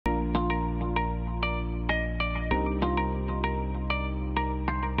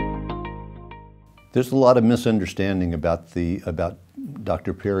There's a lot of misunderstanding about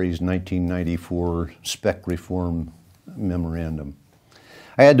Dr. Perry's 1994 spec reform memorandum.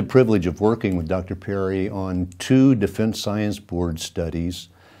 I had the privilege of working with Dr. Perry on 2 Defense Science Board studies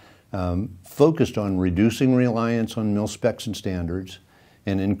focused on reducing reliance on mil-specs and standards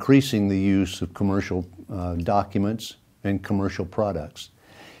and increasing the use of commercial documents and commercial products.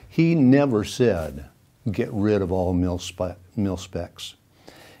 He never said, get rid of all mil-specs.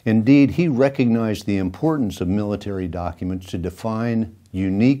 Indeed, he recognized the importance of military documents to define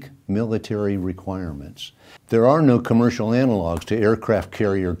unique military requirements. There are no commercial analogs to aircraft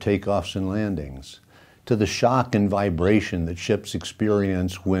carrier takeoffs and landings, to the shock and vibration that ships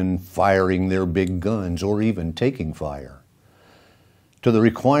experience when firing their big guns or even taking fire, to the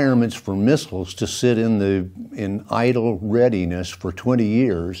requirements for missiles to sit in idle readiness for 20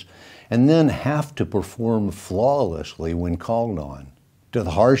 years and then have to perform flawlessly when called on, to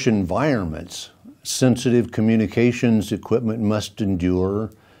the harsh environments sensitive communications equipment must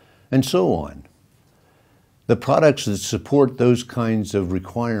endure, and so on. The products that support those kinds of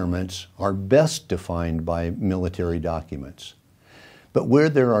requirements are best defined by military documents. But where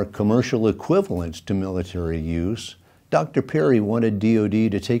there are commercial equivalents to military use, Dr. Perry wanted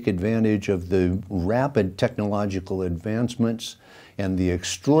DoD to take advantage of the rapid technological advancements and the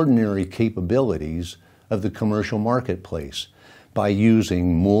extraordinary capabilities of the commercial marketplace by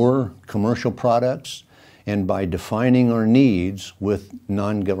using more commercial products and by defining our needs with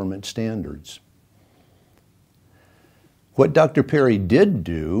non-government standards. What Dr. Perry did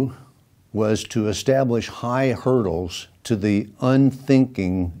do was to establish high hurdles to the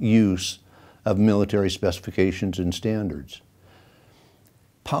unthinking use of military specifications and standards.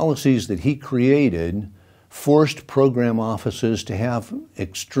 Policies that he created forced program offices to have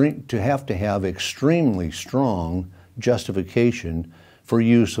extremely strong justification for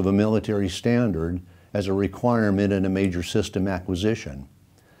use of a military standard as a requirement in a major system acquisition.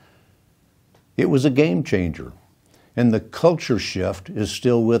 It was a game changer, and the culture shift is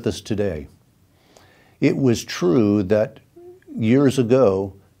still with us today. It was true that years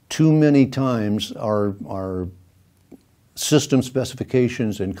ago, too many times our system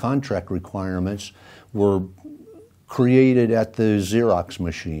specifications and contract requirements were created at the Xerox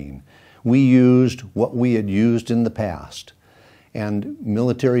machine. We used what we had used in the past, and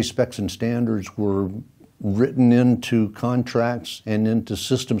military specs and standards were written into contracts and into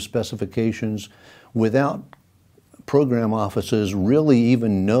system specifications without program offices really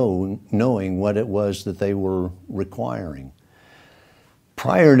even knowing what it was that they were requiring.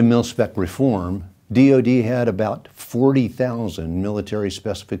 Prior to MILSPEC reform, DoD had about 40,000 military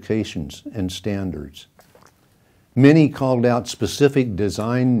specifications and standards. Many called out specific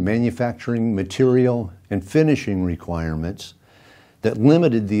design, manufacturing, material, and finishing requirements that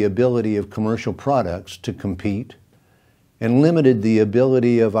limited the ability of commercial products to compete and limited the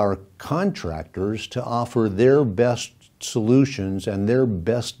ability of our contractors to offer their best solutions and their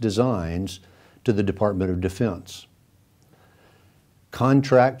best designs to the Department of Defense.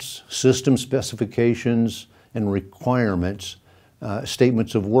 Contracts, system specifications, and requirements,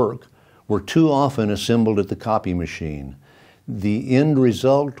 statements of work, were too often assembled at the copy machine. The end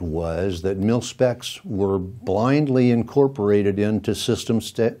result was that mil-specs were blindly incorporated into system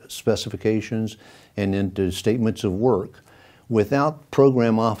specifications and into statements of work without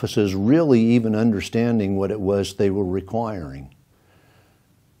program offices really even understanding what it was they were requiring.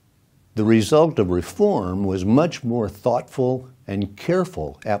 The result of reform was much more thoughtful and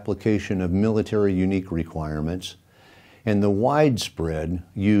careful application of military unique requirements and the widespread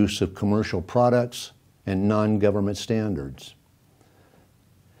use of commercial products and non-government standards.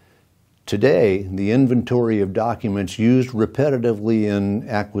 Today, the inventory of documents used repetitively in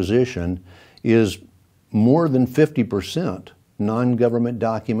acquisition is more than 50% non-government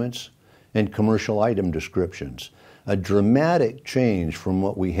documents and commercial item descriptions, a dramatic change from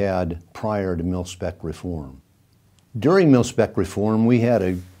what we had prior to MILSPEC reform. During MILSPEC reform, we had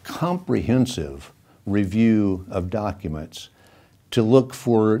a comprehensive review of documents to look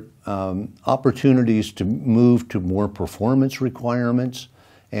for opportunities to move to more performance requirements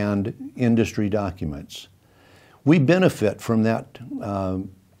and industry documents. We benefit from that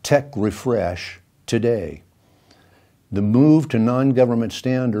tech refresh today. The move to non-government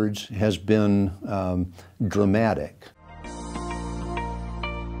standards has been dramatic.